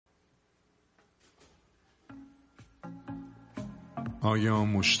آیا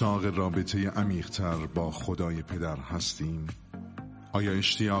مشتاق رابطه عمیق‌تر با خدای پدر هستیم؟ آیا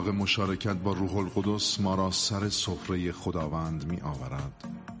اشتیاق مشارکت با روح القدس ما را سر سفره خداوند می آورد؟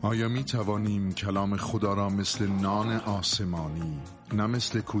 آیا می توانیم کلام خدا را مثل نان آسمانی، نه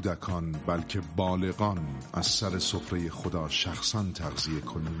مثل کودکان بلکه بالغان، از سر سفره خدا شخصاً تغذیه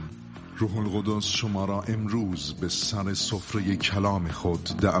کنیم؟ روح القدس شما را امروز به سر سفره کلام خود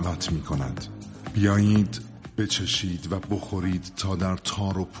دعوت می کند. بیایید بچشید و بخورید تا در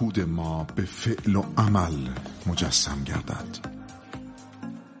تار و پود ما به فعل و عمل مجسم گردد.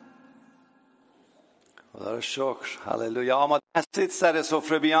 خدا را شکر. هللویا. آماده هستید سر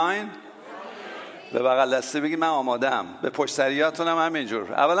سفره بیاین؟ به بغل دسته بگید من آمادم. به پشت سریاتون هم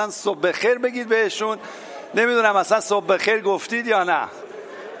همینجور. اولا صبح بخیر بگید بهشون. نمیدونم اصلا صبح بخیر گفتید یا نه.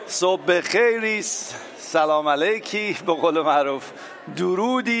 صبح بخیریست، سلام علیکی، به قول معروف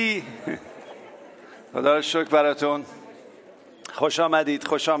درودی. خدا را شکر براتون. خوش آمدید،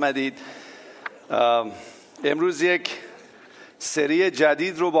 خوش آمدید. امروز یک سری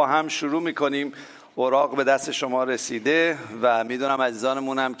جدید رو با هم شروع میکنیم. اوراق به دست شما رسیده و میدونم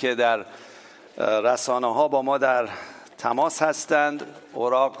عزیزانمون هم که در رسانه ها با ما در تماس هستند.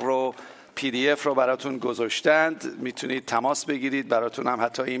 اوراق رو PDF رو براتون گذاشتند، میتونید تماس بگیرید، براتون هم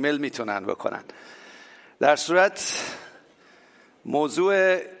حتی ایمیل میتونن بکنن. در صورت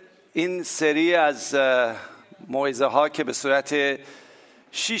موضوع این سری از موعظه ها که به صورت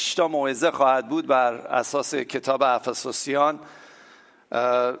 6 تا موعظه خواهد بود بر اساس کتاب افسسیان،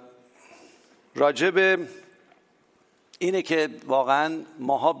 راجب اینه که واقعا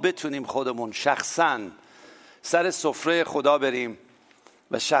ماها بتونیم خودمون شخصا سر سفره خدا بریم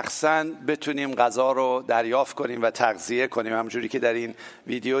و شخصا بتونیم غذا رو دریافت کنیم و تغذیه کنیم، همونجوری که در این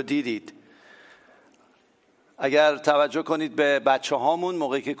ویدیو دیدید. اگر توجه کنید به بچه هامون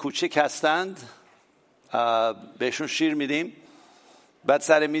موقعی که کوچک هستند بهشون شیر میدیم، بعد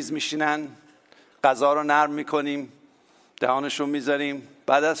سر میز میشینن، غذا رو نرم میکنیم، دهانشون میذاریم،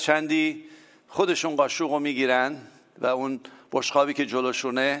 بعد از چندی خودشون قاشق رو میگیرن و اون بشقابی که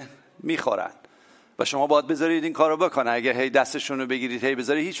جلوشونه میخورن و شما باید بذارید این کارو بکنن. اگه هی دستشون رو بگیرید هی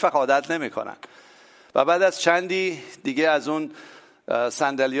بذارید هیچ وقت عادت نمیکنن و بعد از چندی دیگه از اون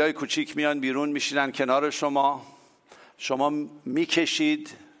صندلی‌های کوچیک میان بیرون، میشینن کنار شما میکشید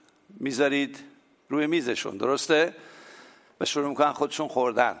میذارید روی میزشون، درسته؟ و شروع میکنن خودشون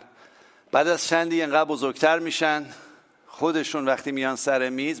خوردن. بعد از چندی اینقدر بزرگتر میشن، خودشون وقتی میان سر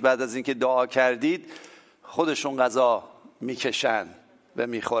میز بعد از اینکه دعا کردید خودشون غذا میکشن و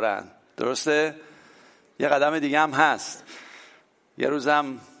میخورن، درسته؟ یه قدم دیگه هم هست، یه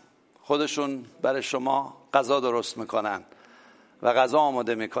روزم خودشون برای شما غذا درست میکنن و غذا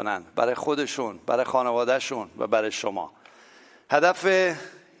آماده میکنن برای خودشون، برای خانوادهشون و برای شما. هدف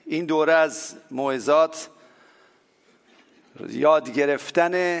این دوره از موعظات یاد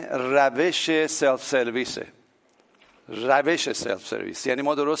گرفتن روش سلف سرویسه. روش سلف سرویس یعنی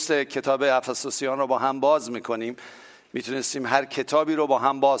ما درسته کتاب افسسیان رو با هم باز میکنیم، میتونستیم هر کتابی رو با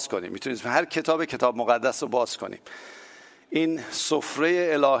هم باز کنیم، میتونستیم هر کتاب مقدس رو باز کنیم. این سفره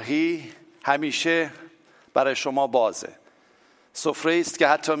الهی همیشه برای شما بازه. سفره است که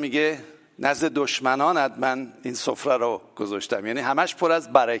حتی میگه نزد دشمنانت من این سفره رو گذاشتم، یعنی همش پر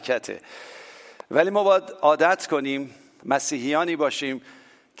از برکته. ولی ما باید عادت کنیم، مسیحیانی باشیم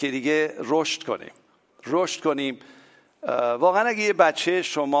که دیگه رشد کنیم. واقعا اگه یه بچه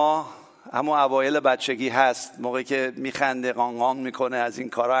شما همون اوایل بچگی هست، موقعی که میخنده قانقان میکنه از این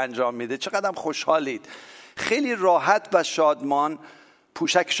کارا انجام میده، چقدر خوشحالید، خیلی راحت و شادمان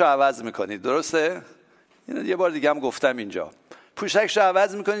پوشکشو عوض میکنید، درسته؟ اینو یه بار دیگه هم گفتم اینجا. پوشکشو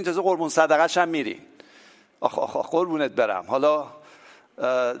عوض میکنید، تازه قربون صدقه‌ش هم میرین. آخ قربونت برم، حالا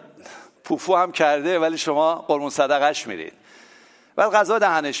پوفو هم کرده ولی شما قربون صدقه‌ش میرید. بعد غذا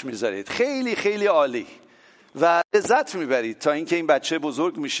دهنش میذارید، خیلی خیلی عالی و لذت میبرید تا اینکه این بچه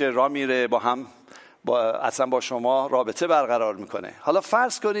بزرگ میشه، راه میره، اصلا با شما رابطه برقرار میکنه. حالا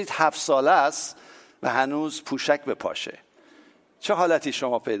فرض کنید 7 ساله است و هنوز پوشک بپاشه، چه حالتی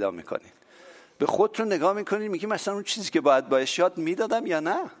شما پیدا میکنید؟ به خودتون نگاه میکنید میگی مثلا اون چیزی که باید یاد میدادم یا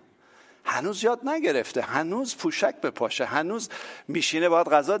نه؟ هنوز یاد نگرفته، هنوز پوشک بپاشه، هنوز میشینه باید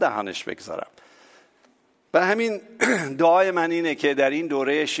غذا دهانش بگذارم. برای همین دعای من اینه که در این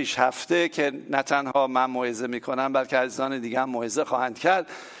دوره 6 هفته که نه تنها من موعظه میکنم بلکه عزیزان دیگه هم موعظه خواهند کرد،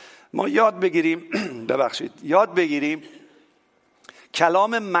 ما یاد بگیریم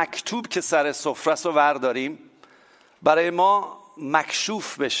کلام مکتوب که سر سفره رو ورداریم، برای ما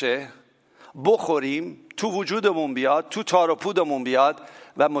مکشوف بشه، بخوریم، تو وجودمون بیاد، تو تار و پودمون بیاد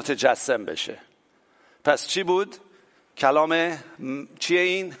و متجسم بشه. پس چی بود؟ کلام چیه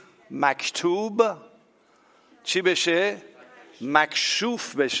این؟ مکتوب چی بشه؟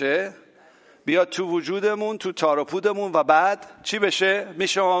 مکشوف بشه، بیاد تو وجودمون، تو تار و پودمون و بعد چی بشه؟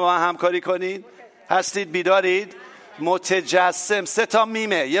 میشه شما همکاری کنید؟ هستید؟ بیدارید؟ متجسم. 3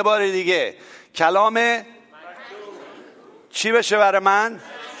 میمه. یه بار دیگه کلام چی بشه برای من؟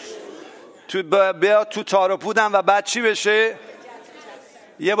 بیاد تو تار و پودم و بعد چی بشه؟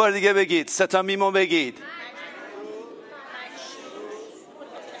 یه بار دیگه بگید. 3 میمو بگید.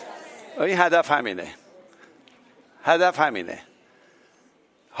 این هدف همینه. هدف همینه.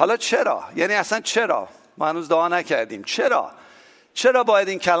 حالا چرا؟ یعنی اصلا چرا؟ ما هنوز دعا نکردیم. چرا باید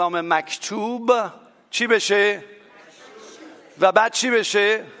این کلام مکتوب چی بشه؟ و بعد چی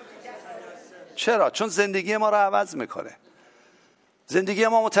بشه؟ چرا؟ چون زندگی ما رو عوض میکنه. زندگی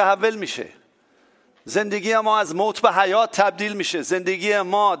ما متحول میشه. زندگی ما از موت به حیات تبدیل میشه. زندگی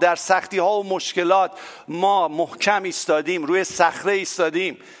ما در سختی ها و مشکلات ما محکم ایستادیم، روی صخره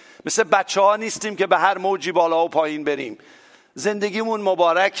ایستادیم. مثل بچه ها نیستیم که به هر موجی بالا و پایین بریم. زندگیمون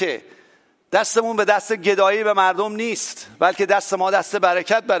مبارکه. دستمون به دست گدایی به مردم نیست، بلکه دست ما دست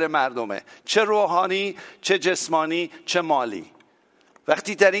برکت برای مردمه، چه روحانی، چه جسمانی، چه مالی.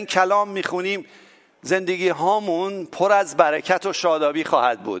 وقتی در این کلام میخونیم زندگی هامون پر از برکت و شادابی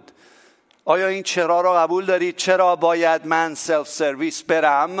خواهد بود. آیا این چرا را قبول دارید؟ چرا باید من سرویس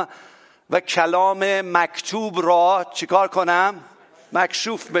برم و کلام مکتوب را چیکار کنم؟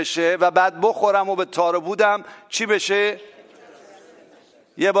 مکشوف بشه و بعد بخورم و به تار و پودم چی بشه؟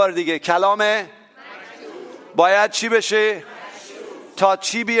 یه بار دیگه کلام باید چی بشه؟ تا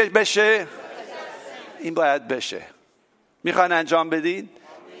چی بشه؟ این باید بشه. میخواین انجام بدین؟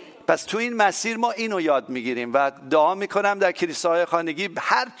 پس تو این مسیر ما اینو یاد میگیریم و دعا میکنم در کلیساهای خانگی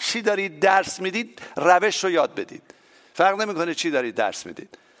هر چی دارید درس میدید روش رو یاد بدید. فرق نمیکنه چی دارید درس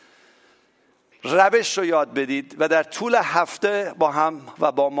میدید، روش رو یاد بدید و در طول هفته با هم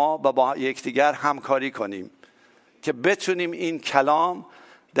و با ما و با یکدیگر همکاری کنیم که بتونیم این کلام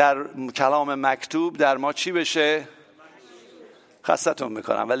در کلام مکتوب در ما چی بشه؟ خستتون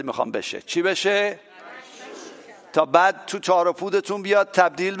میکنم ولی میخوام بشه. چی بشه؟ تا بعد تو تار و پودتون بیاد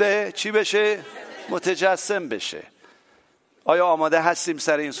تبدیل به چی بشه؟ متجسم بشه. آیا آماده هستیم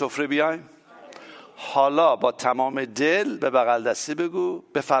سر این سفره بیایم؟ حالا با تمام دل به بغل دستی بگو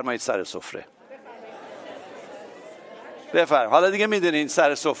بفرمایید سر سفره. بفرمایید. حالا دیگه میدونین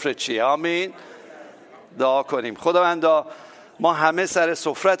سر سفره چیه. آمین. دعا کنیم. خداوندا ما همه سر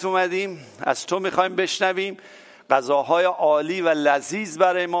سفرت اومدیم، از تو میخوایم بشنویم. غذاهای عالی و لذیذ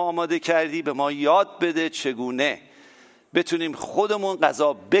برای ما آماده کردی. به ما یاد بده چگونه بتونیم خودمون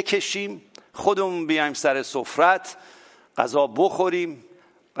غذا بکشیم، خودمون بیایم سر سفرت غذا بخوریم،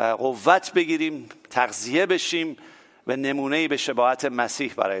 قوت بگیریم، تغذیه بشیم و نمونه‌ای به شباهت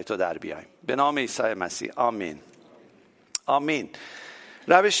مسیح برای تو در بیایم. به نام عیسی مسیح. آمین. آمین.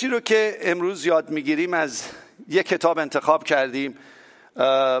 روشی رو که امروز یاد میگیریم از یک کتاب انتخاب کردیم،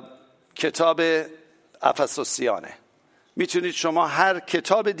 کتاب افسسیانه. میتونید شما هر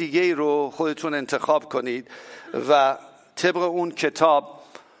کتاب دیگه رو خودتون انتخاب کنید و طبق اون کتاب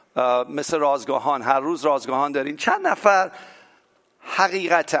مثل رازگاهان، هر روز رازگاهان دارین. چند نفر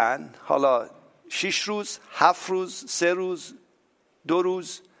حقیقتاً حالا 6 روز، 7 روز، 3 روز، 2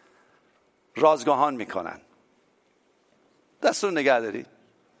 روز رازگاهان میکنن؟ دست رو نگه دارید.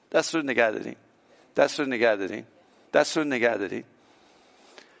 دست رو نگه دارید. دست رو نگه دارید. دست رو نگه دارید.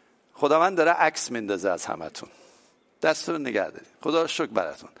 خداوند داره عکس میندازه از همتون. دست رو نگه دارید. خدا رو شکر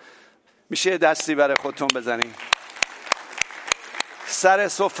براتون. میشه دستی برای خودتون بزنید. سر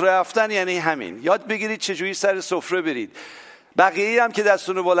سفره رفتن یعنی همین. یاد بگیرید چجوری سر سفره برید. بقیه هم که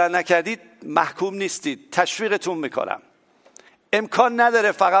دستون رو بلند نکردید محکوم نیستید. تشویقتون میکنم. امکان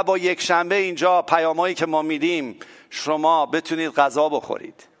نداره فقط با یک شنبه اینجا پیامایی که ما میدیم شما بتونید غذا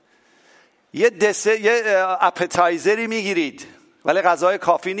بخورید. یه اپتایزری میگیرید ولی غذای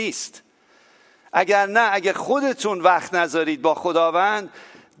کافی نیست. اگر نه، اگر خودتون وقت نذارید با خداوند،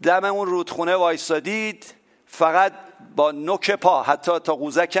 دم اون رودخونه وایسادید فقط با نوک پا، حتی تا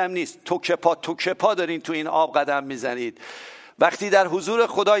قوزک هم نیست، توک پا دارین تو این آب قدم میزنید. وقتی در حضور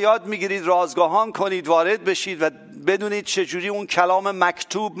خدا یاد میگیرید رازگاهان کنید، وارد بشید و بدونید چجوری اون کلام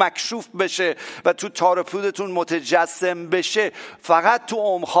مکتوب مکشوف بشه و تو تار و پودتون متجسم بشه، فقط تو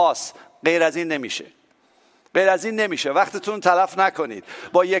عمق خاص. غیر از این نمیشه. غیر از این نمیشه. وقتتون تلف نکنید.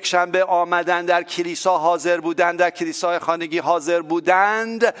 با یک شنبه آمدن در کلیسا حاضر بودن، در کلیسای خانگی حاضر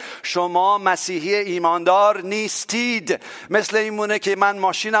بودند، شما مسیحی ایماندار نیستید. مثل این مونه که من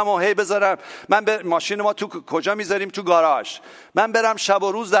ماشینمو هی بذارم، ماشین ما تو کجا میذاریم؟ تو گاراژ. من برم شب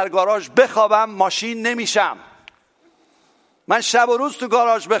و روز در گاراژ بخوابم، ماشین نمیشم. من شب و روز تو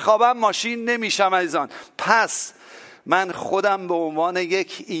گاراژ بخوابم، ماشین نمیشم عزیزان. پس من خودم به عنوان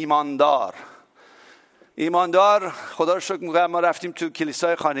یک ایماندار، ایماندار، خدا رو شکر میگم ما رفتیم تو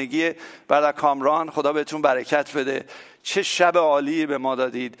کلیسای خانگی برادر کامران، خدا بهتون برکت بده. چه شب عالی به ما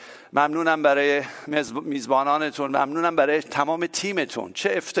دادید. ممنونم برای میزبانانتون، ممنونم برای تمام تیمتون.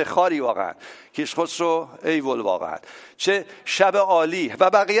 چه افتخاری واقعا. کشیش رو ایول واقعا. چه شب عالی. و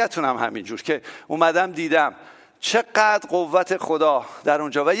بقیه‌تون هم همینجور که اومدم دیدم چقدر قوت خدا در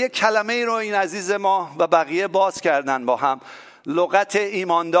اونجا. و یک کلمه ای رو این عزیز ما و بقیه باز کردن با هم، لغت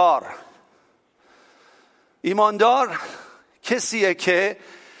ایماندار. ایماندار کسیه که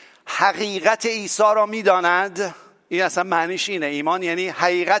حقیقت عیسی را میداند. این اصلا معنیش اینه، ایمان یعنی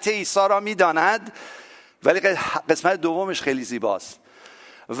حقیقت عیسی را میداند، ولی قسمت دومش خیلی زیباست،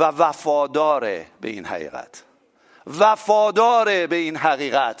 و وفاداره به این حقیقت. وفاداره به این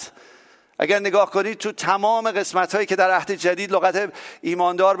حقیقت. اگر نگاه کنید تو تمام قسمت هایی که در عهد جدید لغت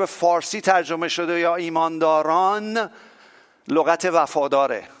ایماندار به فارسی ترجمه شده یا ایمانداران، لغت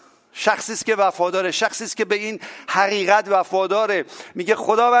وفاداره. شخصی است که وفاداره، شخصی است که به این حقیقت وفاداره. میگه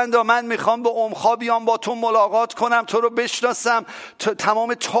خداوندا من میخوام به عمق‌ها بیام، با تو ملاقات کنم، تو رو بشناسم،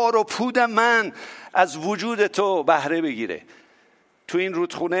 تمام تار و پود من از وجود تو بهره بگیره. تو این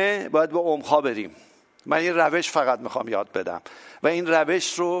رودخونه باید به عمق‌ها بریم. من این روش فقط میخوام یاد بدم و این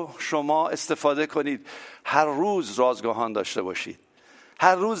روش رو شما استفاده کنید. هر روز رازگاهان داشته باشید،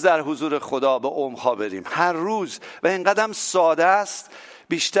 هر روز در حضور خدا به عمق‌ها بریم، هر روز. و اینقدر ساده است،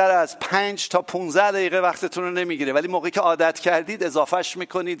 بیشتر از 5 تا 15 دقیقه وقتتون رو نمیگیره، ولی موقعی که عادت کردید اضافهش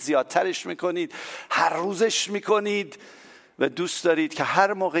میکنید، زیادترش میکنید، هر روزش میکنید و دوست دارید که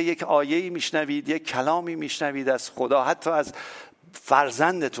هر موقع یک آیه‌ای میشنوید، یک کلامی میشنوید از خدا، حتی از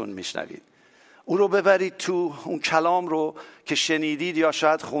فرزندتون میشنوید، او رو ببرید تو، اون کلام رو که شنیدید یا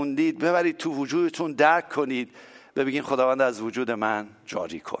شاید خوندید ببرید تو وجودتون، درک کنید و بگین خداوند از وجود من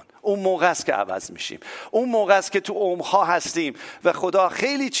جاری کن. اون موقع است که عوض میشیم. اون موقع است که تو عمق‌ها هستیم و خدا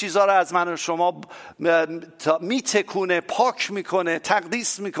خیلی چیزا رو از من و شما میتکونه، پاک میکنه،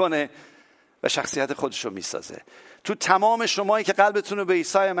 تقدیس میکنه و شخصیت خودش رو میسازه. تو تمام شمایی که قلبتون رو به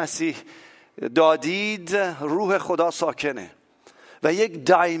عیسی مسیح دادید، روح خدا ساکنه و یک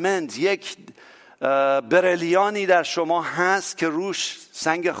دایموند، یک برلیانی در شما هست که روش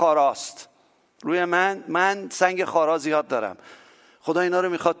سنگ خاراست. روی من سنگ خارا زیاد دارم. خدا اینا رو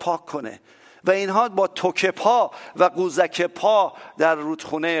میخواد پاک کنه و اینها با توک پا و قوزک پا در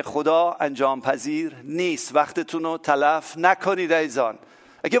رودخونه خدا انجام پذیر نیست. وقتتون رو تلف نکنید عزیزان.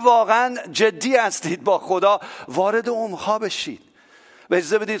 اگه واقعا جدی هستید با خدا، وارد عمق‌ها بشید و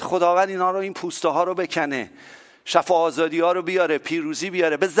اجازه بدید خداوند اینا رو، این پوسته ها رو بکنه، شفا آزادی ها رو بیاره، پیروزی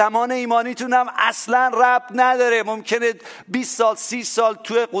بیاره. به زمان ایمانیتون هم اصلا ربط نداره. ممکنه 20 سال 30 سال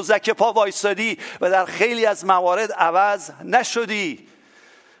توی قوزک پا وایسادی و در خیلی از موارد عوض نشدی،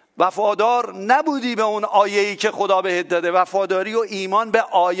 وفادار نبودی به اون آیه‌ای که خدا بهت داده. وفاداری و ایمان به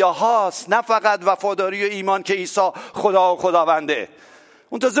آیه هاست، نه فقط وفاداری و ایمان که عیسی خدا و خداونده.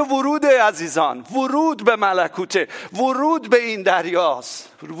 اون تازه وروده عزیزان، ورود به ملکوته، ورود به این دریاست،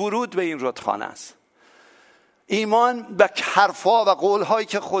 ورود به این رودخانه است. ایمان به حرفا و قولهایی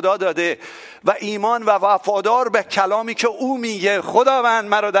که خدا داده و ایمان و وفادار به کلامی که او میگه. خداوند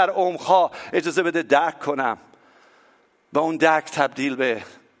من رو در عمق‌ها اجازه بده درک کنم و اون درک تبدیل به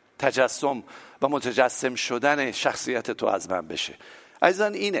تجسم و متجسم شدن شخصیت تو از من بشه.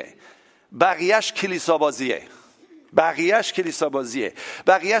 عزیزان اینه، بقیهش کلیسا بازیه.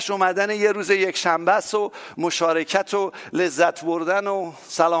 بقیهش اومدن یه روز یک شنبه است و مشارکت و لذت بردن و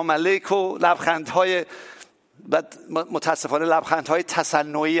سلام علیک و لبخندهای، بعد متاسفانه لبخندهای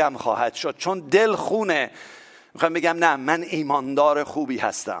تصنعی هم خواهد شد، چون دل خونه. میخوام بگم نه، من ایماندار خوبی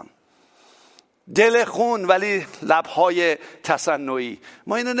هستم، دل خون ولی لبهای تصنعی.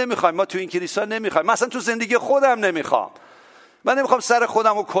 ما اینو نمیخوایم، ما تو این کلیسا نمیخوایم. من اصلا تو زندگی خودم نمیخوام. من نمیخوام سر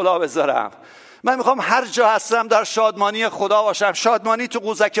خودم رو کلاه بذارم. من میخوام هر جا هستم در شادمانی خدا باشم. شادمانی تو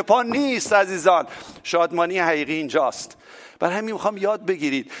قوزک پا نیست عزیزان، شادمانی حقیقی اینجاست. برای همین میخوام یاد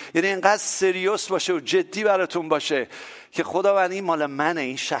بگیرید، یعنی اینقدر سریوس باشه و جدی براتون باشه که خداوند این مال منه،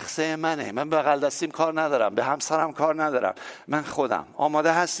 این شخصه منه، من بغل دستیم کار ندارم، به همسرم کار ندارم، من خودم.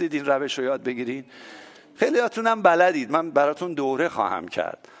 آماده هستید این روش رو یاد بگیرید؟ خیلی هاتونم بلدید، من براتون دوره خواهم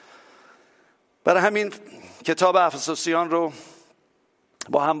کرد. برای همین کتاب افسسیان رو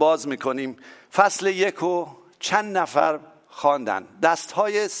با هم باز میکنیم. فصل 1 رو چند نفر خواندن،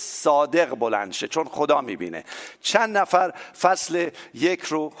 دستهای صادق بلند شه چون خدا میبینه. چند نفر فصل 1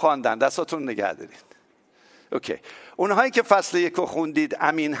 رو خواندن؟ دستاتون نگه دارید. اوکی. اونهایی که فصل 1 رو خوندید،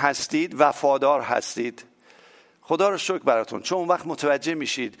 امین هستید، وفادار هستید، خدا رو شکر براتون، چون اون وقت متوجه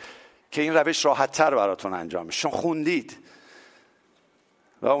میشید که این روش راحت تر براتون انجام میشه چون خوندید.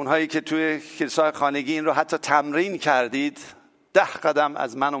 و اونهایی که توی کلیسای خانگی این رو حتی تمرین کردید، 10 قدم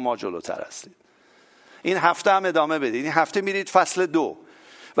از من و ما جلوتر هستید. این هفته هم ادامه بدید. این هفته میرید فصل 2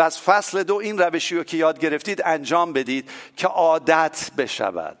 و از فصل 2 این روشی رو که یاد گرفتید انجام بدید که عادت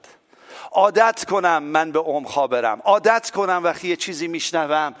بشود. عادت کنم من به عمق‌ها برم، عادت کنم وقتی یه چیزی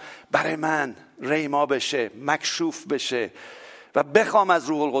میشنوم برای من ریما بشه، مکشوف بشه و بخوام از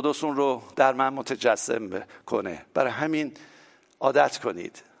روح القدس اون رو در من متجسم کنه. برای همین عادت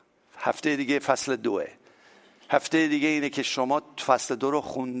کنید. هفته دیگه فصل 2. هفته دیگه اینه که شما فصل 2 رو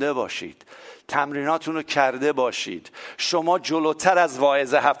خونده باشید، تمریناتون رو کرده باشید، شما جلوتر از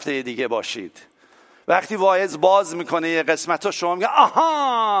واعظ هفته دیگه باشید. وقتی واعظ باز میکنه یه قسمت رو شما میگه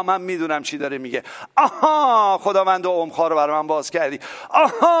آها من میدونم چی داره میگه، آها خداوند عمق‌ها رو برای من باز کردی،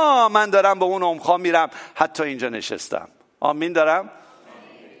 آها من دارم به اون عمق‌ها میرم، حتی اینجا نشستم. آمین دارم؟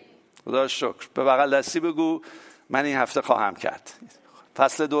 خدا شکر. به بغل دستی بگو من این هفته خواهم کرد،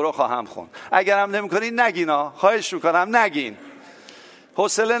 فصل 2 رو خواهم خوند. اگرم نمی‌کنی نگینا، خواهش میکنم نگین.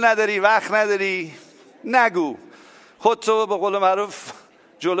 حوصله نداری، وقت نداری، نگو. خودتو به قول معروف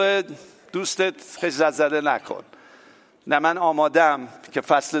جلوی دوستت خجالت زده نکن. نه من آمادم که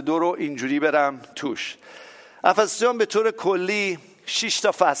فصل 2 رو اینجوری برم توش. افسسیان به طور کلی 6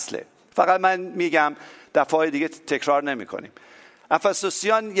 تا فصله. فقط من میگم دفعه دیگه تکرار نمی کنیم.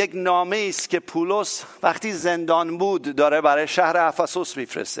 افسسیان یک نامه است که پولس وقتی زندان بود داره برای شهر افسوس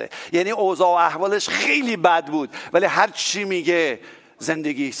میفرسته. یعنی اوضاع و احوالش خیلی بد بود ولی هر چی میگه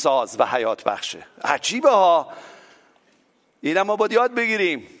زندگی ساز و حیات بخشه. عجیبه ها. اینم ما باید یاد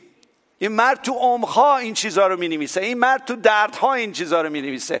بگیریم. این مرد تو عمق‌ها این چیزها رو می‌نویسه، این مرد تو دردها این چیزها رو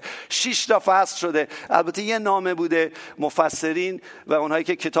می‌نویسه. 6 تا فصل شده. البته یه نامه بوده، مفسرین و اونهایی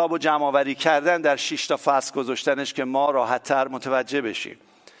که کتابو جمع‌آوری کردن در 6 تا فصل گذاشتنش که ما راحت‌تر متوجه بشیم.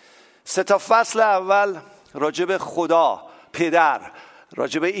 3 تا فصل اول راجع به خدا پدر،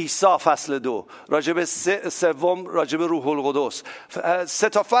 راجع به عیسی فصل 2، راجع به سوم راجع به روح القدس. 3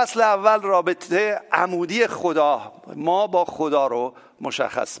 تا فصل اول رابطه عمودی خدا ما با خدا رو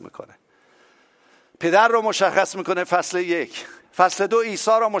مشخص میکنه. پدر رو مشخص میکنه فصل 1. فصل 2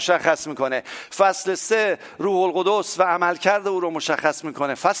 عیسی رو مشخص میکنه. فصل 3 روح القدس و عملکرد او رو مشخص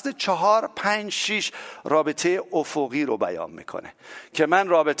میکنه. فصل 4 5 6 رابطه افقی رو بیان میکنه که من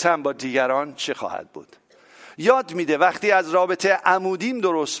رابطه‌ام با دیگران چه خواهد بود. یاد میده وقتی از رابطه عمودیم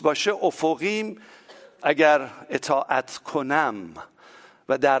درست باشه، افقیم اگر اطاعت کنم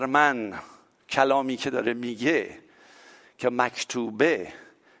و در من کلامی که داره میگه که مکتوبه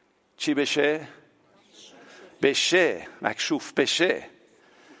چی بشه؟ مکشوف بشه،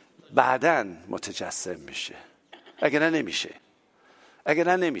 بعدن متجسم میشه. اگر نه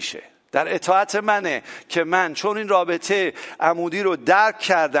نمیشه. در اطاعت منه که من چون این رابطه عمودی رو درک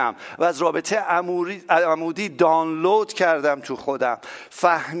کردم و از رابطه عمودی دانلود کردم تو خودم،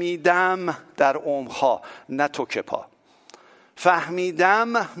 فهمیدم در عمق‌ها نه تو که پا،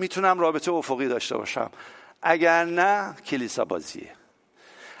 فهمیدم میتونم رابطه افقی داشته باشم. اگر نه کلیسا بازیه،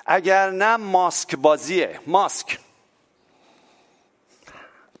 اگر نه ماسک بازیه. ماسک.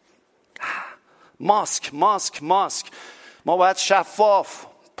 ما باید شفاف،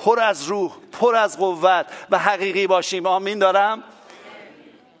 پر از روح، پر از قوت و حقیقی باشیم. آمین دارم؟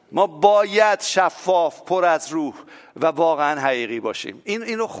 ما باید شفاف، پر از روح و واقعا حقیقی باشیم.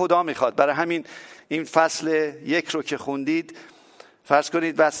 این رو خدا میخواد. برای همین این فصل 1 رو که خوندید، فرض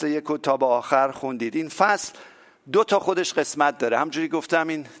کنید فصل 1 رو تا به آخر خوندید. این فصل 2 تا خودش قسمت داره. همجوری گفتم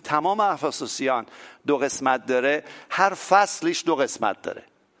این تمام افسسیان 2 قسمت داره. هر فصلش 2 قسمت داره.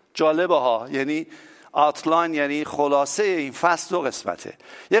 جالبه ها. یعنی آتلاین، یعنی خلاصه این فصل 2 قسمته.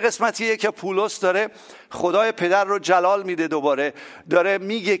 یه قسمتیه که پولس داره خدای پدر رو جلال میده، دوباره داره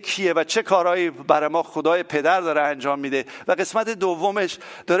میگه کیه و چه کارهایی برای ما خدای پدر داره انجام میده. و قسمت دومش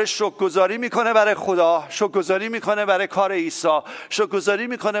داره شکرگزاری میکنه برای خدا، شکرگزاری میکنه برای کار عیسی، شکرگزاری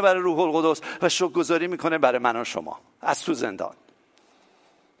میکنه برای روح القدس و شکرگزاری میکنه برای من و شما از تو زندان.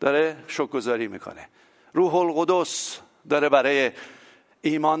 داره شکرگزاری میکنه. روح القدس داره برای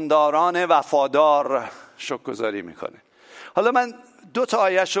ایمانداران وفادار شکرگزاری میکنه. حالا من 2 تا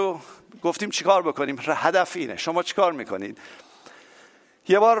آیه‌شو گفتیم چیکار بکنیم. هدف اینه. شما چیکار میکنید؟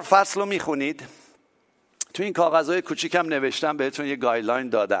 یه بار فصل رو میخونید. تو این کاغذهای کوچیکم نوشتم، بهتون یه گایدلاین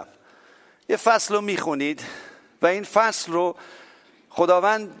دادم. یه فصل رو میخونید و این فصل رو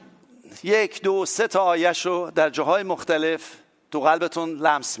خداوند 1 2 3 تا آیه‌شو در جاهای مختلف تو قلبتون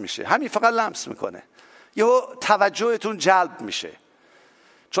لمس میشه. همین فقط لمس میکنه. یهو توجهتون جلب میشه.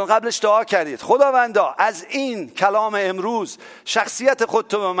 چون قبلش دعا کردید خداوندا از این کلام امروز شخصیت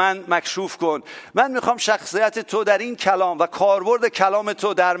خودتو به من مکشوف کن. من میخوام شخصیت تو در این کلام و کاربرد کلام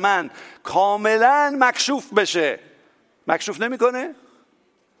تو در من کاملا مکشوف بشه. مکشوف نمیکنه؟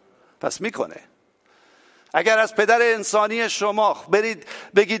 پس میکنه. اگر از پدر انسانی شما برید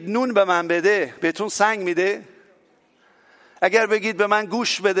بگید نون به من بده، بهتون سنگ میده؟ اگر بگید به من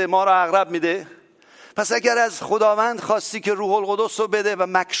گوش بده، ما را عقرب میده؟ پس اگر از خداوند خواستی که روح القدس رو بده و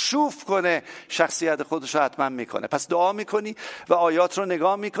مکشوف کنه، شخصیت خودش رو حتما میکنه. پس دعا میکنی و آیات رو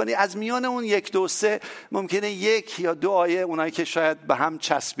نگاه میکنی، از میان اون 1 2 3 ممکنه 1 یا 2 آیه اونایی که شاید به هم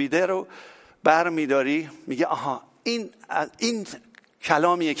چسبیده رو برمیداری، میگه آها این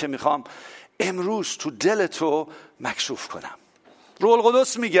کلامیه که میخوام امروز تو دل تو مکشوف کنم. روح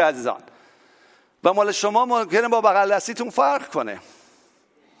القدس میگه عزیزان، و مال شما ممکنه با بغل دستیتون فرق کنه.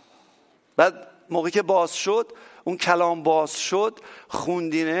 بعد موقعی که باز شد، اون کلام باز شد،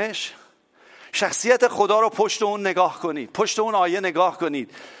 خوندینش، شخصیت خدا رو پشت اون نگاه کنید، پشت اون آیه نگاه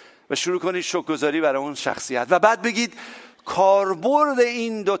کنید و شروع کنید شکرگزاری برای اون شخصیت و بعد بگید کاربرد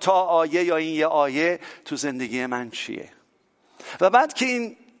این 2 آیه یا این 1 آیه تو زندگی من چیه. و بعد که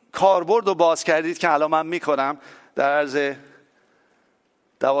این کاربرد رو باز کردید که الان من میکنم در عرض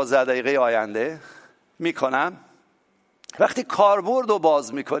 12 دقیقه آینده میکنم، وقتی کاربرد رو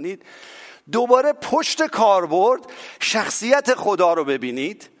باز میکنید دوباره پشت کاربرد شخصیت خدا رو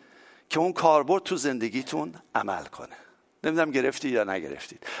ببینید که اون کاربرد تو زندگیتون عمل کنه. نمیدونم گرفتید یا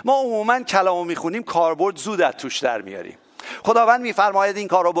نگرفتید. ما عموما کلامو میخونیم کاربرد زود از توش در میاریم. خداوند میفرماید این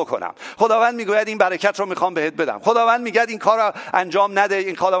کار رو بکنم، خداوند میگوید این برکت رو میخوام بهت بدم، خداوند میگه این کار رو انجام نده،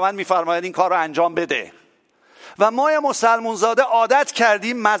 این خداوند میفرماید این کار رو انجام بده. و ما مسلمان زاده عادت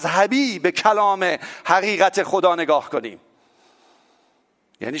کردیم مذهبی به کلام حقیقت خدا نگاه کنیم.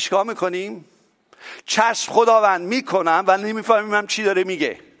 یعنی چیکار میکنیم؟ چشم خداوند میکنم و نمیفهمیم چی داره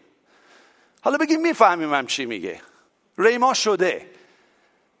میگه. حالا بگیم میفهمیم چی میگه، ریما شده.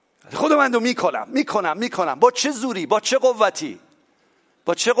 خداوندو میکنم. با چه زوری؟ با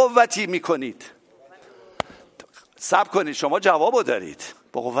چه قوتی میکنید؟ صبر کنید، شما جوابو دارید.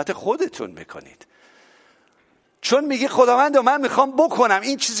 با قوت خودتون میکنید. چون میگی خداوندو من میخوام بکنم،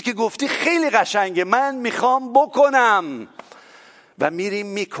 این چیزی که گفتی خیلی قشنگه، من میخوام بکنم، و میریم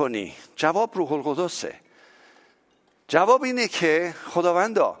میکنی. جواب روح القدسه. جواب اینه که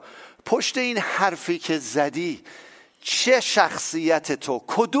خداوندا پشت این حرفی که زدی چه شخصیت تو،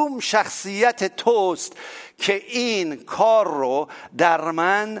 کدوم شخصیت توست که این کار رو در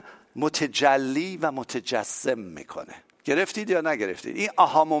من متجلی و متجسم میکنه. گرفتید یا نگرفتید؟ این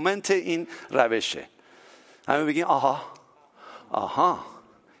آها مومنت این روشه. همه بگین آها.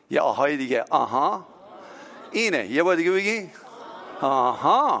 یه آهای دیگه آها اینه. یه بار دیگه بگین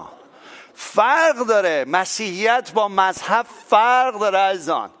آها. فرق داره. مسیحیت با مذهب فرق داره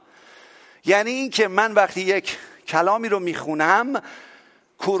عزیزان. یعنی این که من وقتی یک کلامی رو میخونم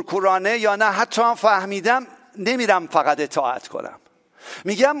کورکورانه یا نه حتی هم فهمیدم، نمیرم فقط اطاعت کنم،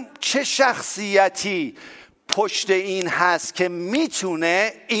 میگم چه شخصیتی پشت این هست که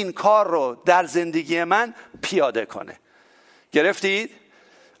میتونه این کار رو در زندگی من پیاده کنه. گرفتید؟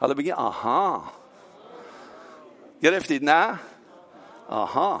 حالا بگید آها. گرفتید نه؟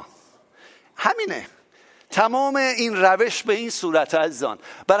 آها. همینه. تمام این روش به این صورت عزیزان.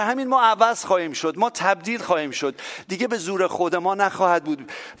 برای همین ما عوض خواهیم شد، ما تبدیل خواهیم شد. دیگه به زور خود ما نخواهد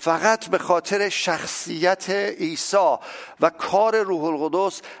بود، فقط به خاطر شخصیت عیسی و کار روح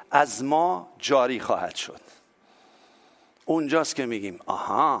القدس از ما جاری خواهد شد. اونجاست که میگیم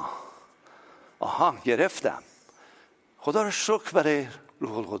آها گرفتم. خدا رو شکر برای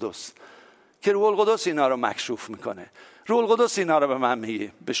روح القدس که روح القدس اینا رو مکشوف میکنه. روح القدس اینا رو به من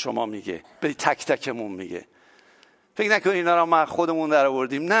میگه، به شما میگه، به تک تکمون میگه. فکر نکنید اینا رو ما خودمون در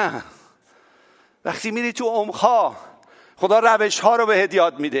آوردیم. نه، وقتی میری تو عمق‌ها خدا روش‌ها رو بهت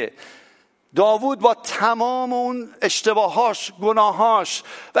یاد میده. داوود با تمام اون اشتباهاش، گناهاش،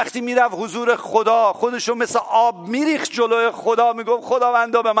 وقتی میرفت حضور خدا خودشو مثل آب میریخت جلوی خدا، میگفت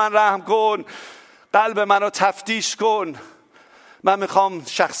خداوندا به من رحم کن، قلب منو تفتیش کن، من میخوام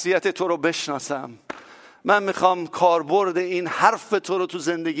شخصیت تو رو بشناسم، من میخوام کاربرد این حرف تو رو تو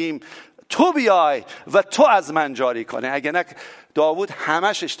زندگیم تو بیای و تو از من جاری کنه. اگه نه داوود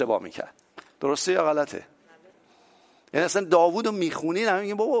همش اشتباه میکرد. درسته یا غلطه؟ یعنی اصلا داوود رو میخونین همه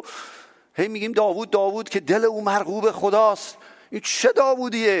میگیم بابا، هی میگیم داوود که دل او مرغوب خداست. این چه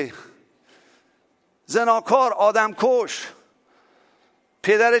داوودیه؟ زناکار، آدم کش،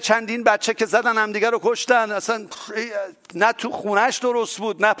 پدر چندین بچه که زدن هم دیگر رو کشتن. اصلا نه تو خونش درست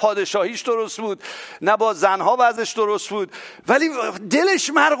بود، نه پادشاهیش درست بود، نه با زنها وضعش درست بود، ولی دلش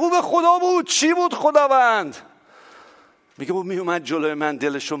مرغوب خدا بود. چی بود خداوند؟ میگه می اومد جلوی من،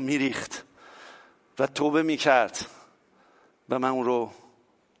 دلشو میریخت و توبه میکرد و من اون رو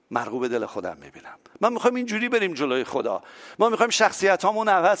مرغوب دل خودم میبینم. ما میخوایم اینجوری بریم جلوی خدا. ما میخوایم شخصیت هامون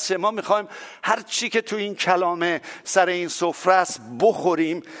عوض شه. ما میخوایم هر چی که تو این کلامه سر این سفره است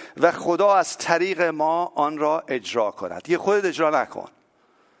بخوریم و خدا از طریق ما آن را اجرا کند. یه خودت اجرا نکن.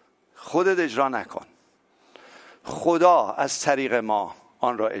 خودت اجرا نکن. خدا از طریق ما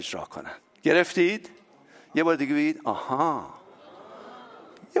آن را اجرا کند. گرفتید؟ یه بار دیگه بگید آها.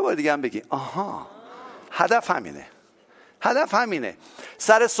 یه بار دیگه هم بگید آها. هدف همینه. هدف همینه.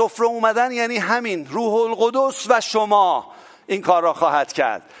 سر سفره اومدن یعنی همین. روح القدس و شما این کار را خواهد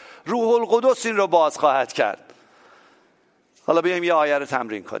کرد. روح القدس این رو باز خواهد کرد. حالا بیایم یه آیه رو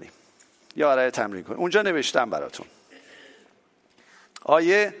تمرین کنیم. یه آیه رو تمرین کنیم. اونجا نوشتم براتون.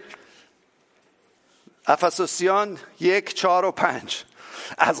 آیه افسسیان 1 4 و 5.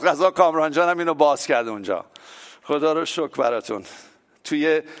 از قضا کامران جانم اینو باز کرد اونجا. خدا رو شکر براتون.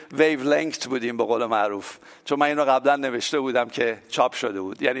 توی ویو لنگت بودیم به قول معروف، چون من اینو قبلا نوشته بودم که چاپ شده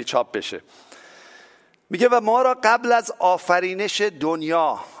بود، یعنی چاپ بشه. میگه و ما را قبل از آفرینش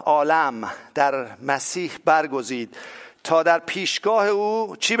دنیا عالم در مسیح برگزید تا در پیشگاه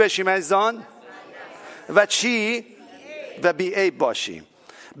او چی بشیم عزیزان؟ و چی؟ و بی عیب باشیم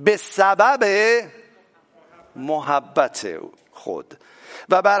به سبب محبت خود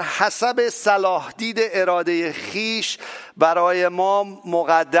و بر حسب صلاح دید اراده خیش برای ما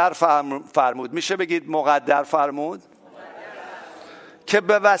مقدر فرمود. میشه بگید مقدر فرمود؟ که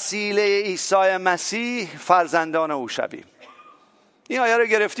به وسیله عیسی مسیح فرزندان او شویم. این آیه رو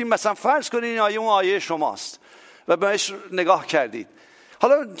گرفتیم، مثلا فرض کنید این آیه اون آیه شماست و بهش نگاه کردید.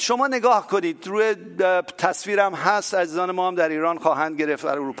 حالا شما نگاه کنید، روی تصویرم هست، عزیزان ما هم در ایران خواهند گرفت،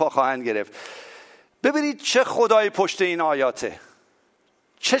 در اروپا خواهند گرفت. ببینید چه خدای پشت این آیاته،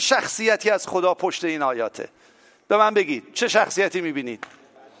 چه شخصیتی از خدا پشت این آیاته. به من بگید چه شخصیتی میبینید؟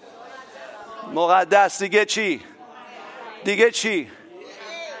 مقدس. دیگه چی؟ دیگه چی؟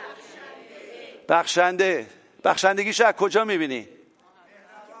 بخشنده. بخشندگیش از کجا میبینی؟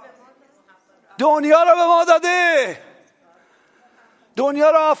 دنیا رو به ما داده،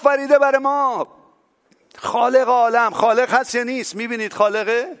 دنیا رو آفریده برای ما. خالق عالم. خالق هست یا نیست؟ میبینید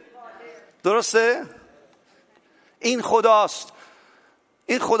خالقه؟ درسته؟ این خداست.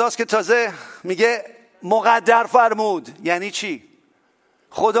 این خداست که تازه میگه مقدر فرمود. یعنی چی؟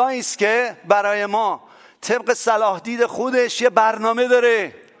 خدایی است که برای ما طبق صلاح دید خودش یه برنامه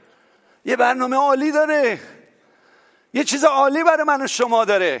داره، یه برنامه عالی داره، یه چیز عالی برای من و شما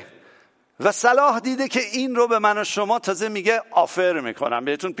داره و صلاح دیده که این رو به من و شما تازه میگه آفر میکنم،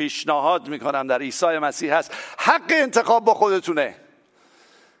 بهتون پیشنهاد میکنم، در عیسی مسیح هست. حق انتخاب با خودتونه.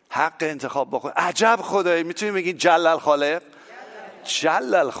 حق انتخاب با خود. عجب خدایی. میتونیم بگید جل الخالق.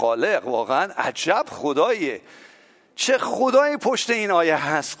 جل الخالق. واقعا عجب خداییه. چه خدایی پشت این آیه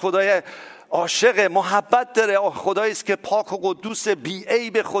هست. خدای عاشق، محبت داره. خدایی است که پاک و قدوس، بی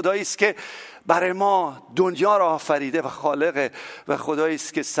عیب. خدایی است که برای ما دنیا را آفریده و خالقه و خدایی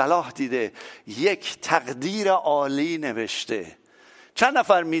است که صلاح دیده، یک تقدیر عالی نوشته. چند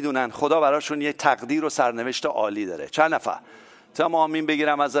نفر میدونن خدا براشون یک تقدیر و سرنوشت عالی داره؟ چند نفر؟ تا آمین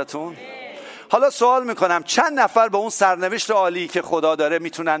بگیرم ازتون. حالا سوال میکنم چند نفر به اون سرنوشت عالی که خدا داره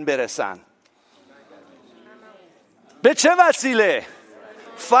میتونن برسن؟ به چه وسیله؟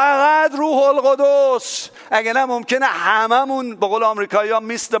 فقط روح القدس. اگه نه ممکنه هممون به قول آمریکایی‌ها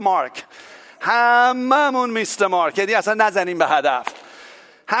میست مارک، هممون میست مارک، یعنی اصلا نزنیم به هدف.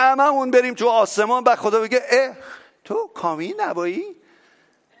 هممون بریم تو آسمان و خدا بگه تو کامیل نوایی؟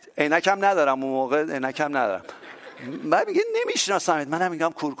 عینکم ندارم اون موقع، عینکم ندارم. من میگه نمیشناسمت. منم میگم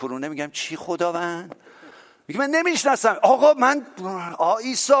کورکورونه، میگم چی خداوند؟ میگه من نمیشناسم. آقا من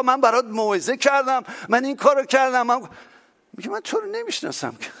عیسی من برات موعظه کردم، من این کارو کردم. میگه من تو رو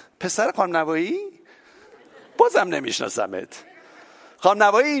نمیشناسم. پسر خانم نوایی؟ بازم نمیشناسمت. خانم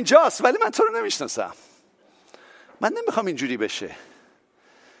نوایی اینجاست ولی من تو رو نمیشناسم. من نمیخوام اینجوری بشه.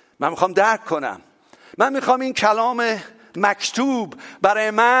 من میخوام درک کنم. من میخوام این کلام مکتوب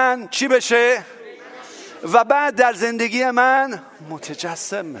برای من چی بشه و بعد در زندگی من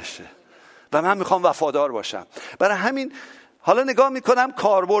متجسم بشه و من میخوام وفادار باشم. برای همین حالا نگاه میکنم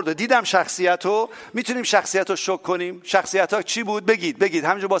کاربرد، دیدم شخصیتو. میتونیم شخصیتو شکر کنیم. شخصیتها چی بود؟ بگید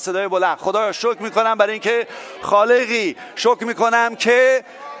همینجا با صدای بلند. خدایا شکر میکنم برای اینکه خالقی. شکر میکنم که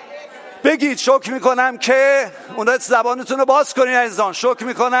بگید شکر میکنم که اون زبانتون رو باز کنید عزیزان. شکر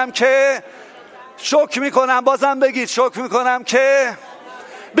میکنم که شکر میکنم. بازم بگید شکر میکنم که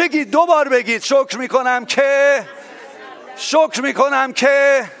بگید دوبار بگید شکر میکنم که شکر میکنم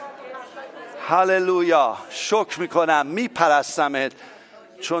که هللویا. شکر میکنم، میپرستمت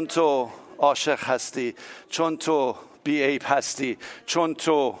چون تو عاشق هستی، چون تو بی عیب هستی، چون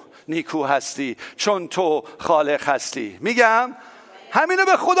تو نیکو هستی، چون تو خالق هستی. میگم همینو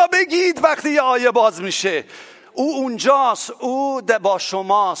به خدا بگید وقتی یه آیه باز میشه. او اونجاست، او با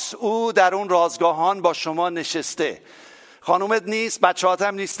شماست، او در اون رازگاهان با شما نشسته. خانومت نیست، بچه‌هات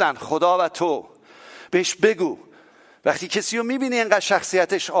هم نیستن، خدا و تو. بهش بگو وقتی کسی رو میبینی اینقدر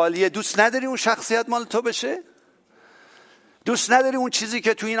شخصیتش عالیه، دوست نداری اون شخصیت مال تو بشه؟ دوست نداری اون چیزی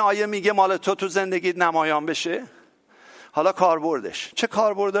که تو این آیه میگه مال تو زندگیت نمایان بشه؟ حالا کاربردش چه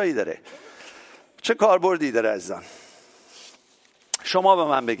کاربردایی داره؟ چه کاربردی داره عزیزان؟ شما به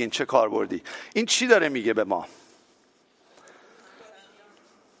من بگین چه کاربردی؟ این چی داره میگه به ما؟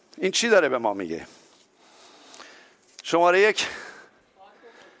 این چی داره به ما میگه؟ شماره 1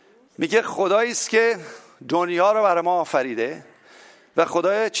 میگه خدایی است که دنیا رو برای ما آفریده و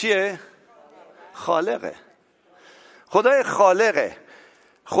خدای چیه؟ خالقه. خدای خالقه.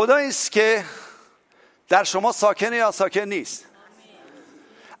 خدایی است که در شما ساکنه یا ساکن نیست؟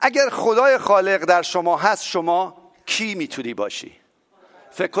 اگر خدای خالق در شما هست، شما کی میتونی باشی؟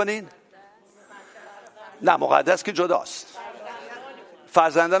 فکر کنین؟ نه، مقدس که جداست،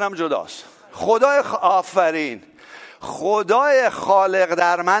 فرزندان هم جداست. آفرین. خدای خالق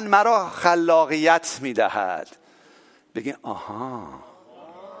در من مرا خلاقیت میدهد. بگین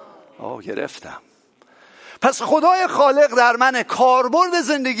گرفتم. پس خدای خالق در منه. کاربرد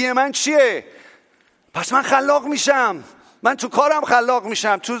زندگی من چیه؟ پس من خلاق میشم. من تو کارم خلاق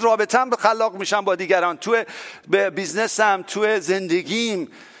میشم، تو رابطم خلاق میشم با دیگران، تو بیزنسم، تو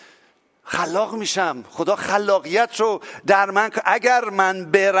زندگیم خلاق میشم. خدا خلاقیت رو در من، اگر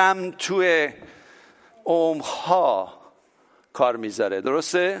من برم توی عمق‌ها کار میذاره،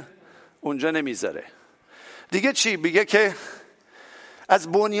 درسته؟ اونجا نمیذاره. دیگه چی؟ بگه که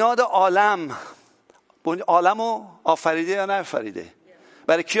از بنیاد عالم رو آفریده یا نه آفریده؟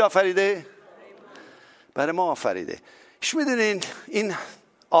 برای کی آفریده؟ برای ما آفریده. ایش میدونین این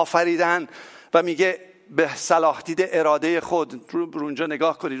آفریدن و میگه به صلاح دید اراده خود، رو اونجا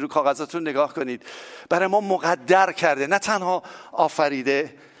نگاه کنید، رو کاغذاتون نگاه کنید، برای ما مقدر کرده. نه تنها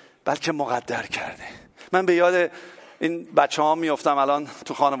آفریده بلکه مقدر کرده. من به یاد این بچه ها میافتم الان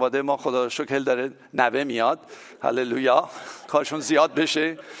تو خانواده ما، خدا رو شکر داره نوه میاد، هللویا، کارشون زیاد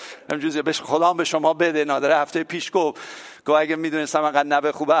بشه، همینجوری بشه خدا به شما بده. نادره هفته پیش گفت اگه میدونستم انقدر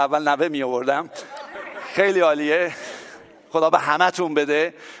نوه خوبه اول نوه میآوردم. خیلی عالیه، خدا به همتون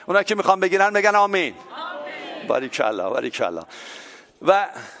بده. اونا که میخوان بگیرن بگن آمین. باریکالله باریکالله. و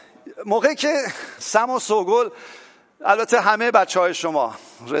موقعی که سم و سوگل، البته همه بچهای شما،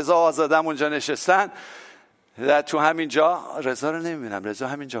 رضا آزادم اونجا نشستن، تو همینجا رضا رو نمیبینم، رضا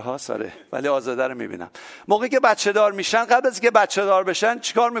همینجا ها ساره، ولی آزاده رو میبینم. موقعی که بچه دار میشن، قبل از که بچه دار بشن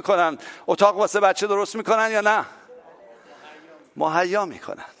چیکار میکنن؟ اتاق واسه بچه درست میکنن یا نه؟ مهیا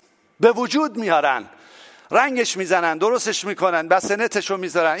میکنن، به وجود میارن، رنگش میزنن، درستش میکنن، بسنتشو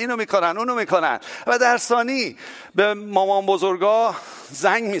میذارن، اینو میکنن اونو میکنن. و در ثانی به مامان بزرگا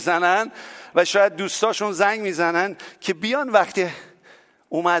زنگ میزنن و شاید دوستاشون زنگ میزنن که بیان وقتی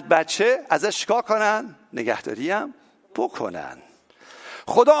اومد بچه ازش چیکار کنن؟ نگهداری هم بکنن.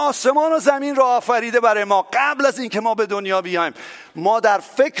 خدا آسمان و زمین را آفریده برای ما قبل از اینکه ما به دنیا بیایم. ما در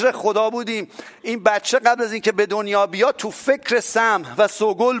فکر خدا بودیم. این بچه قبل از اینکه به دنیا بیاد تو فکر سم و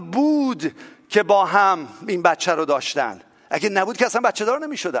سوگل بود که با هم این بچه رو داشتن. اگه نبود که اصلا بچه دار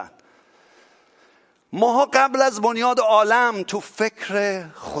نمی شدن. ماها قبل از بنیاد عالم تو فکر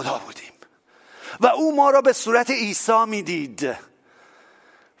خدا بودیم و او ما را به صورت عیسی می دید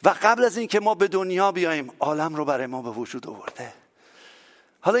و قبل از اینکه ما به دنیا بیاییم عالم رو برای ما به وجود آورده.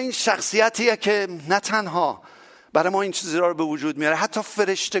 حالا این شخصیتیه که نه تنها برای ما این چیزی رو به وجود میاره، حتی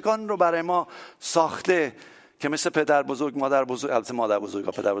فرشتگان رو برای ما ساخته که مثل پدر بزرگ مادر بزرگ، البته مادر بزرگ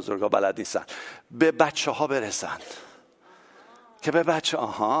ها پدر بزرگ ها بلد نیستن، به بچه ها برسند. که به بچه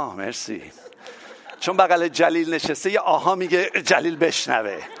مرسی، چون بغل جلیل نشسته یه آها میگه جلیل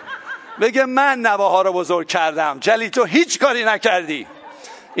بشنوه، بگه من نوه ها رو بزرگ کردم، جلیل تو هیچ کاری نکردی.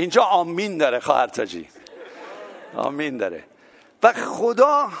 اینجا آمین داره خواهر تاجی، آمین داره. و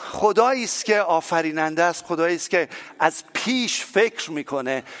خدایی است که آفریننده است، خدایی است که از پیش فکر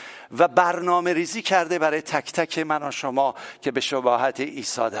میکنه و برنامه ریزی کرده برای تک تک من و شما که به شباهت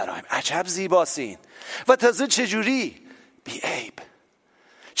عیسی درآییم. عجب زیباسین. و تازه چجوری؟ بی عیب،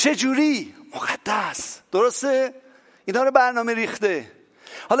 چجوری؟ مقدس. درسته؟ اینا رو برنامه ریخته.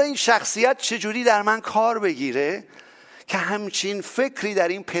 حالا این شخصیت چجوری در من کار بگیره که همچین فکری در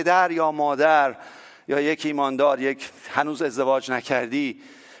این پدر یا مادر یا یک ایماندار، یک هنوز ازدواج نکردی،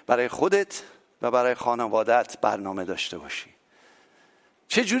 برای خودت و برای خانوادت برنامه داشته باشی.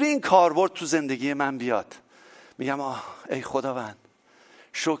 چجوری این کاربرد تو زندگی من بیاد؟ میگم ای خداوند،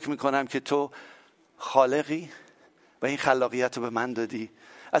 شکر میکنم که تو خالقی و این خلاقیت رو به من دادی.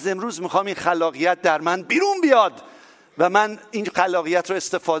 از امروز میخوام این خلاقیت در من بیرون بیاد و من این خلاقیت رو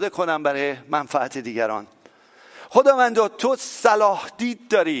استفاده کنم برای منفعت دیگران. خداوندا تو صلاح دید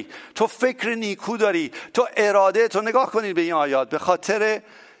داری، تو فکر نیکو داری، تو اراده. تو نگاه کنید به این آیات، به خاطر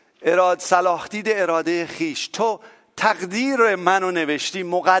صلاح دید اراده خیش تو تقدیر منو نوشتی،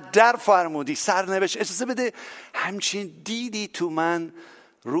 مقدر فرمودی، سرنوشت. اجازه بده همچین دیدی تو من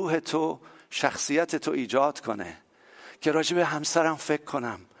روح تو، شخصیت تو ایجاد کنه که راجع به همسرم فکر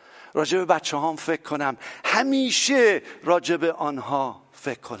کنم، راجع به بچه هام فکر کنم، همیشه راجع به آنها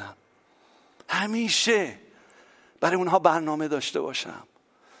فکر کنم، همیشه برای اونها برنامه داشته باشم.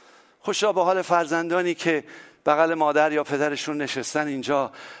 خوشا به حال فرزندانی که بغل مادر یا پدرشون نشستن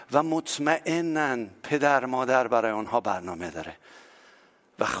اینجا و مطمئنن پدر مادر برای اونها برنامه داره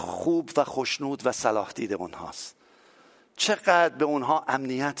و خوب و خوشنود و صلاح دید اونهاست. چقدر به اونها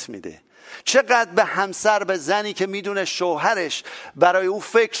امنیت میده، چقدر به همسر، به زنی که میدونه شوهرش برای او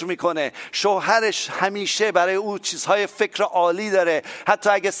فکر میکنه، شوهرش همیشه برای او چیزهای فکر عالی داره، حتی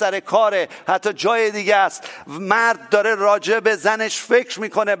اگه سر کاره، حتی جای دیگه است، مرد داره راجع به زنش فکر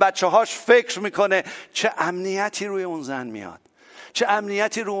میکنه، بچه هاش فکر میکنه. چه امنیتی روی اون زن میاد، چه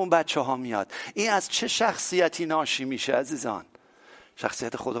امنیتی روی اون بچه ها میاد. این از چه شخصیتی ناشی میشه عزیزان؟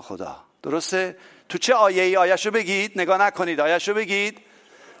 شخصیت خدا. درسته؟ تو چه آیه‌ای؟ آیه‌شو بگید، نگاه نکنید، آیه‌شو بگید.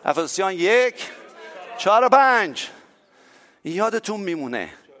 افسسیان 1:4-5. یادتون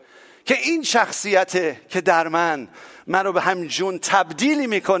میمونه که این شخصیته که در من رو به همجون تبدیلی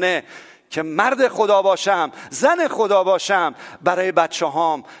میکنه که مرد خدا باشم، زن خدا باشم، برای بچه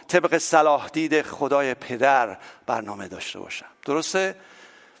هام طبق صلاح دید خدای پدر برنامه داشته باشم. درسته؟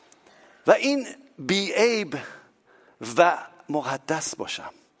 و این بی عیب و مقدس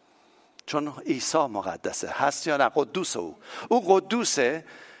باشم، چون عیسی مقدسه. هست یا نه؟ قدوس او قدوسه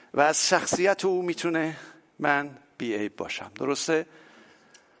و از شخصیت او میتونه من بی عیب باشم. درسته؟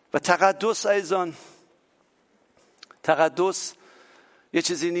 و تقدس ایضا، تقدس یه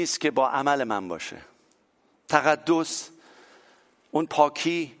چیزی نیست که با عمل من باشه. تقدس اون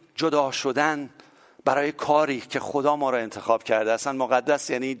پاکی، جدا شدن برای کاری که خدا ما رو انتخاب کرده. اصلا مقدس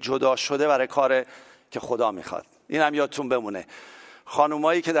یعنی جدا شده برای کار که خدا میخواد. این هم یادتون بمونه.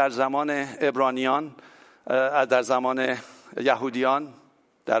 خانومایی که در زمان عبرانیان، در زمان یهودیان،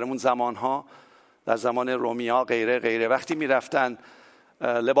 در اون زمانها، در زمان رومیا غیره وقتی میرفتن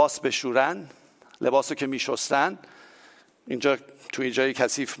لباس بشورن، لباسو که میشستن، اینجا تو اینجای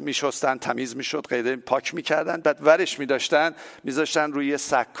کثیف میشستن، تمیز میشد، غیره پاک میکردن، بعد ورش میذاشتن روی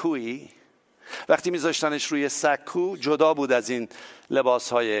سکویی. وقتی میذاشتنش روی سکو جدا بود از این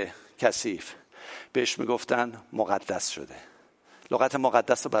لباسهای کثیف، بهش میگفتن مقدس شده. لغت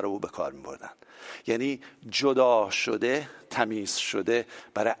مقدس رو برای او به کار میبردن، یعنی جدا شده، تمیز شده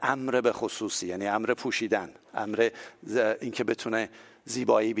برای امر به خصوصی، یعنی امر پوشیدن، امر اینکه بتونه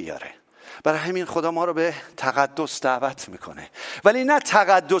زیبایی بیاره. برای همین خدا ما رو به تقدس دعوت میکنه، ولی نه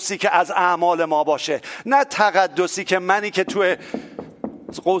تقدسی که از اعمال ما باشه، نه تقدسی که منی که توی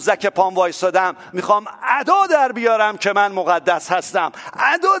قوزک پام وایسادم میخوام ادا در بیارم که من مقدس هستم،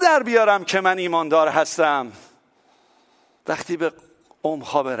 ادا در بیارم که من ایماندار هستم. وقتی به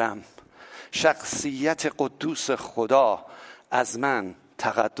عمق‌ها برم، شخصیت قدوس خدا از من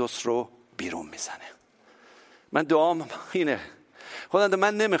تقدس رو بیرون میزنه. من دعام اینه، خدا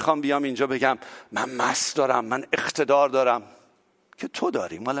من نمیخوام بیام اینجا بگم من مست دارم، من اقتدار دارم، که تو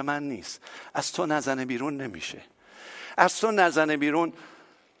داری، مال من نیست. از تو نزنه بیرون نمیشه. از تو نزنه بیرون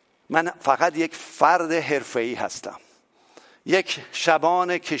من فقط یک فرد حرفه‌ای هستم، یک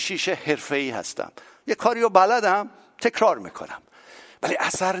شبان کشیش حرفه‌ای هستم، یک کاریو بلدم، تکرار میکنم، ولی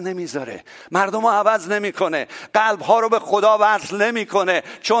اثر نمیذاره، مردم رو عوض نمیکنه، قلب ها رو به خدا وصل نمیکنه،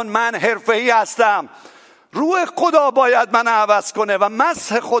 چون من حرفه‌ای هستم. روح خدا باید من عوض کنه و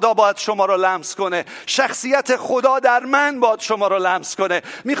مسح خدا باید شما رو لمس کنه، شخصیت خدا در من باید شما رو لمس کنه.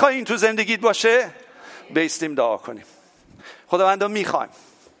 میخوای این تو زندگیت باشه؟ بیستیم دعا کنیم. خداوند میخوایم،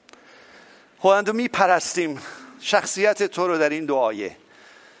 خداوند میپرستیم شخصیت تو رو در این دعایه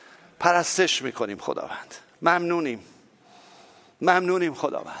پرستش میکنیم. خداوند ممنونیم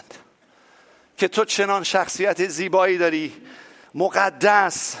خداوند که تو چنان شخصیت زیبایی داری،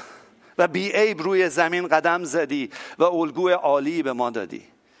 مقدس و بی عیب روی زمین قدم زدی و الگوی عالی به ما دادی.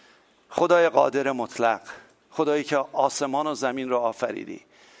 خدای قادر مطلق، خدایی که آسمان و زمین رو آفریدی،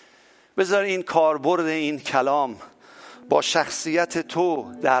 بذار این کاربرد این کلام با شخصیت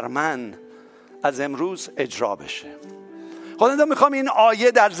تو در من از امروز اجرا بشه. خدا میخوام این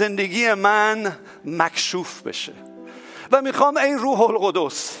آیه در زندگی من مکشوف بشه و میخوام ای روح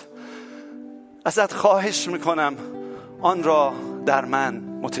القدس ازت خواهش میکنم آن را در من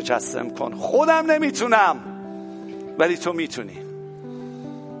متجسم کن. خودم نمیتونم، ولی تو میتونی.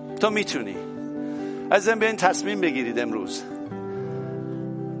 عزیزم بیاین تصمیم بگیرید امروز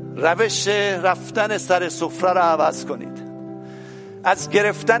روش رفتن سر سفره رو عوض کنید. از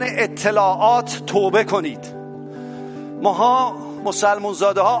گرفتن اطلاعات توبه کنید. ماها مسلمان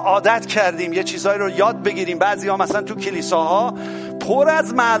زاده ها عادت کردیم یه چیزایی رو یاد بگیریم. بعضی ها مثلا تو کلیساها پر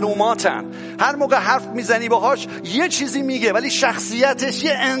از معلوماتن، هر موقع حرف میزنی باهاش یه چیزی میگه، ولی شخصیتش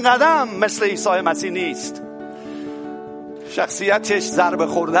یه انقدم مثل عیسی مسیح نیست. شخصیتش ضربه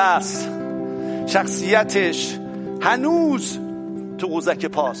خورده است، شخصیتش هنوز تو قوزک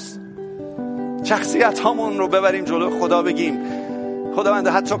پاست. شخصیت هامون رو ببریم جلو خدا، بگیم خداوند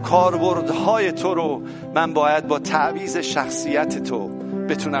حتی کاربردهای تو رو من باید با تعویض شخصیت تو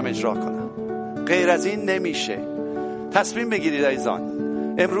بتونم اجرا کنم. غیر از این نمیشه. تصمیم بگیرید عزیزان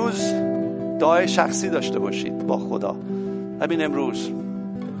امروز دعای شخصی داشته باشید با خدا. همین امروز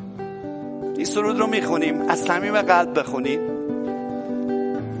این سرود رو میخونیم، از صمیم قلب بخونید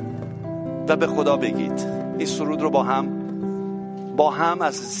و به خدا بگید. این سرود رو با هم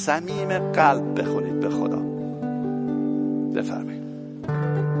از صمیم قلب بخونید به خدا. بفرمایید.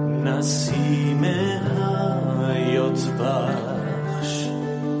 نسیم حیات بخش،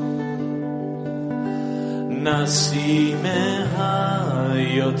 نسیم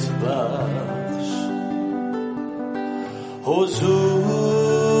حیات بخش، حضور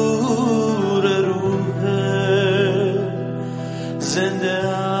روح زنده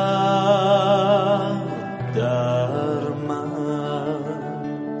در من.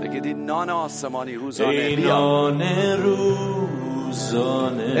 بگید این نان آسمانی روزانه ای نان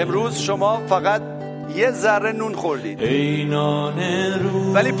روزانه. امروز شما فقط یه ذره نون خوردید، ای نان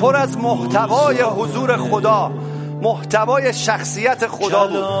روزانه، ولی پر از محتوای حضور خدا، محتوای شخصیت خدا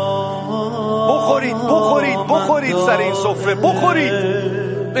بود. بخورید بخورید بخورید سر این سفره، بخورید.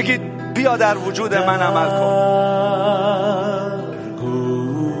 بگید بیا در وجود من عمل کن.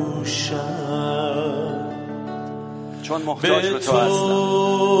 چون محتاج به تو هستم.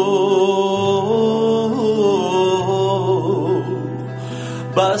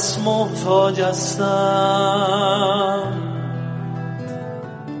 بس محتاج هستم.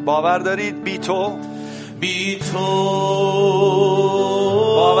 باور دارید بی تو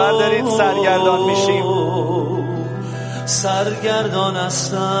باور دارید سرگردان میشیم؟ سرگردان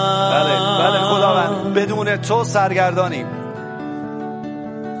هستم. بله خداوند، بدون تو سرگردانیم،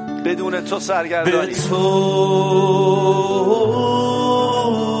 بدون تو سرگردانیم. به تو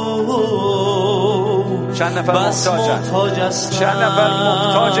چند نفر محتاجن؟ چند نفر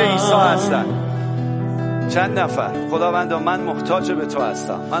محتاج عیسی هستن؟ چند نفر؟ خداوند من محتاج به تو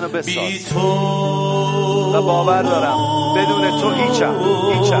هستم، منو بساز. و باور دارم بدون تو هیچم.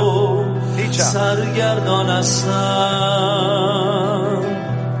 سرگردان هستم.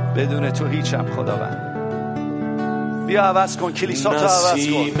 بدون تو هیچم خداوند. بیا عوض کن کلیسا تو، عوض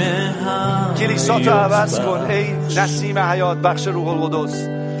کن کلیسا تو، عوض کن ای نسیم حیات بخش روح القدس.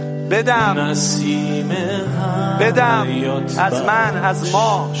 بدم از من، از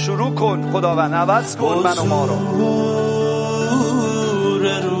ما شروع کن خداوند، عوض کن من و ما رو.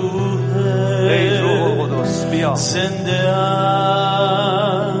 ای روح القدس بیا زنده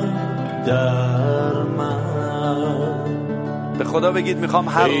در من. به خدا بگید میخوام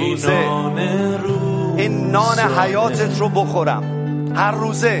هر روزه این نان حیاتت رو بخورم. هر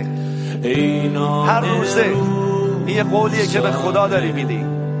روزه این یه قولیه که به خدا داری میدی،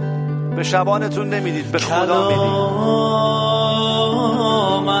 به شبانتون نمیدید، به خدا میدید.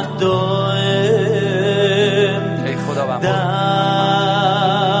 ای خداوند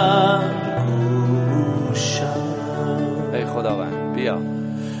ای خداوند بیا.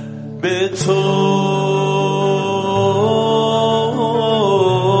 به تو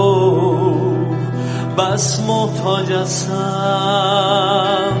بس محتاج هستم.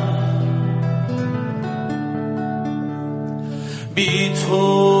 بی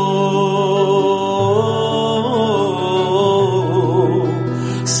تو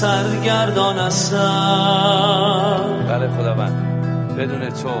سرگردان هستم. بله خداوند، بدون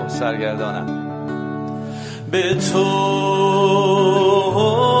تو سرگردانم. به تو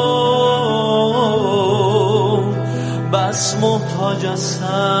بس محتاج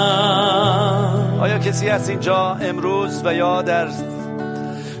هستم. آیا کسی هست اینجا امروز و یا در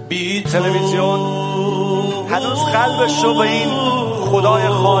تلویزیون هنوز قلبش رو به این خدای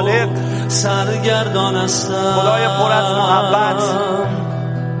خالق، سرگردان هستم، خدای پر از محبت،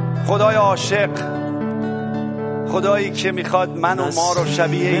 خدای عاشق، خدایی که میخواد من و ما رو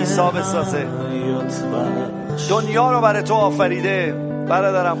شبیه عیسی بسازه، دنیا رو برای تو آفریده؟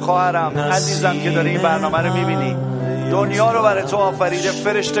 برادرم، خواهرم، عزیزم که داری این برنامه رو میبینی، دنیا رو برای تو آفریده،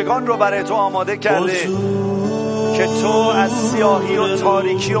 فرشتگان رو برای تو آماده کرده که تو از سیاهی و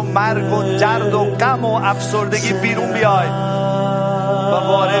تاریکی و مرگ و درد و غم و افسردگی بیرون بیای و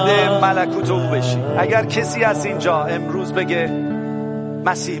وارد ملکوت او بشی. اگر کسی از اینجا امروز بگه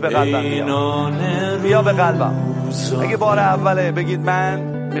مسیح به قلبم بیا به قلبم، اگه بار اوله بگید من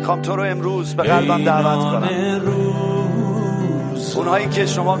میخوام تو رو امروز به قلبم دعوت کنم. اونهایی که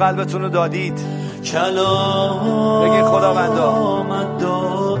شما قلبتون رو دادید بگید خداوندا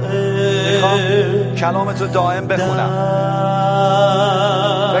میخوام کلام تو دائم بخونم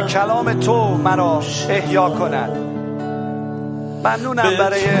و کلام تو مرا احیا کند. ممنونم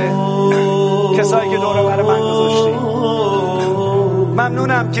برای کسایی که دور بر من گذاشتی.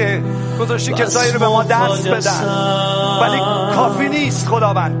 ممنونم که گذاشتی کسایی رو به ما دست بدن، ولی کافی نیست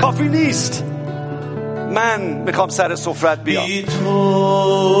خداوند، کافی نیست. من میخوام سر سفرت بیام.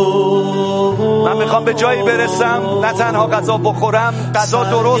 من میخوام به جایی برسم نه تنها غذا بخورم، غذا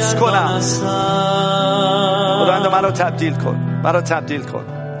درست کنم. خداوند مرا تبدیل کن، مرا تبدیل کن.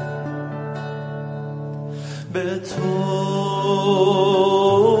 به تو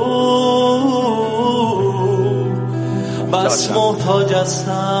بس محتاج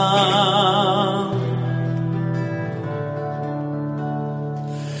هستم،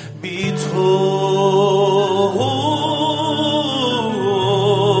 بی تو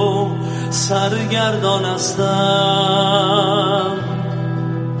سرگردان هستم.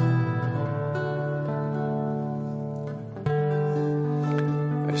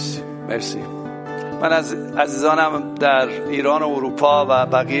 مرسی. من از عزیزانم در ایران و اروپا و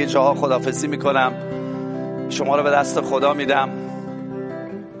بقیه جاها خداحافظی میکنم. شما رو به دست خدا میدم.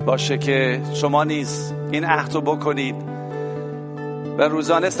 باشه که شما نیز این عهد رو بکنید و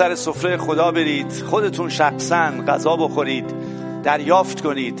روزانه سر سفره خدا برید، خودتون شخصا غذا بخورید، دریافت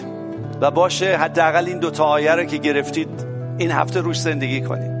کنید و باشه حداقل این 2 آیه رو که گرفتید این هفته روش زندگی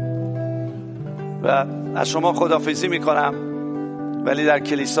کنید. و از شما خداحافظی میکنم، ولی در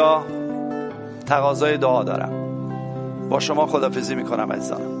کلیسا تقاضای دعا دارم. با شما خداحافظی میکنم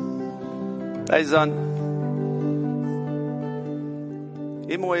عزیزان.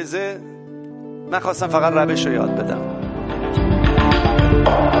 این موعظه من خواستم فقط روش رو یاد بدم.